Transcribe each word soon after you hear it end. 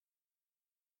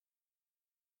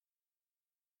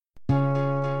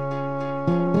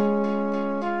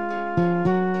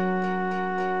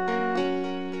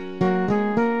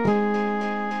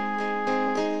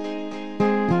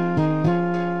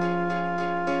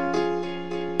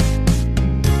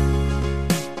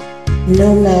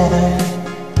No matter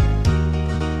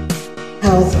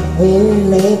how the wind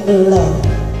may blow,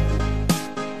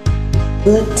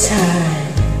 good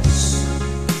times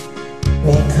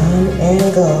may come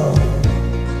and go.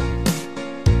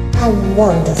 How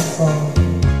wonderful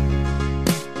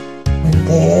when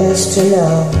there's to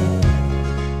know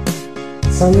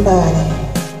somebody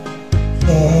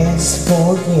cares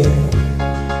for you.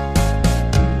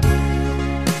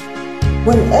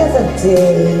 Whenever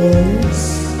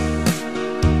days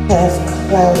have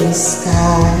cloudy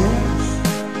skies,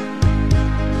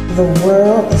 the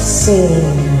world is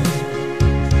seen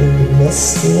through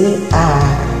misty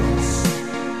eyes.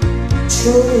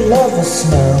 True lovers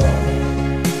know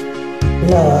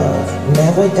love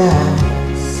never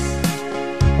dies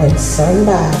when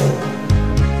somebody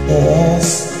cares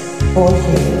for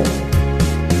you.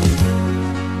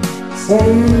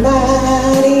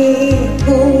 Somebody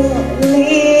who will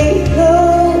lead the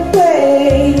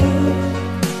way,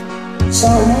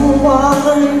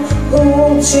 someone who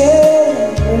will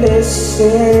gently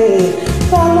say,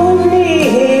 follow me,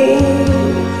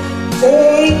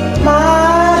 take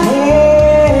my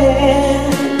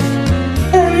hand,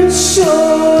 and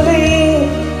surely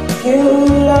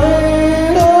you'll understand.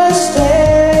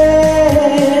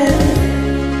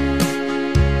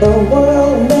 The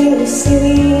world may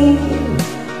seem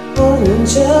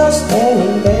unjust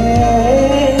and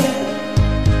bad,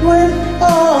 with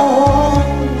all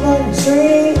the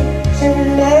dreams you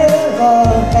never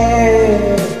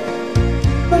had,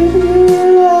 but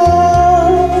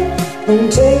love can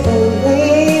take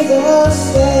away the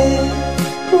sad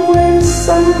when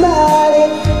somebody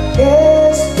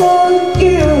cares for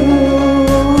you.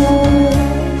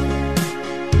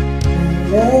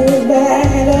 No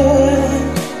matter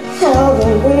how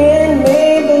the wind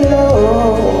may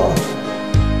blow,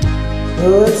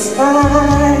 good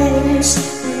times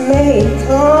may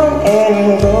come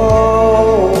and go.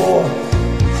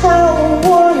 How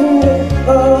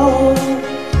wonderful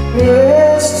it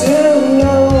is to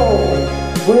know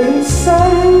when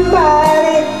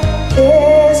somebody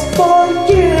cares for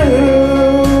you.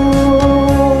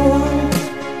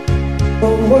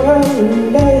 The world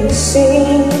may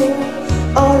seem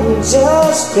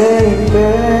unjust and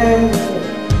bad,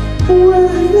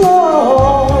 with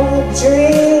all the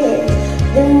dreams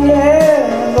you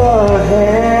never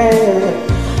had,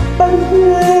 but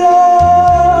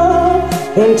love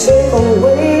can take away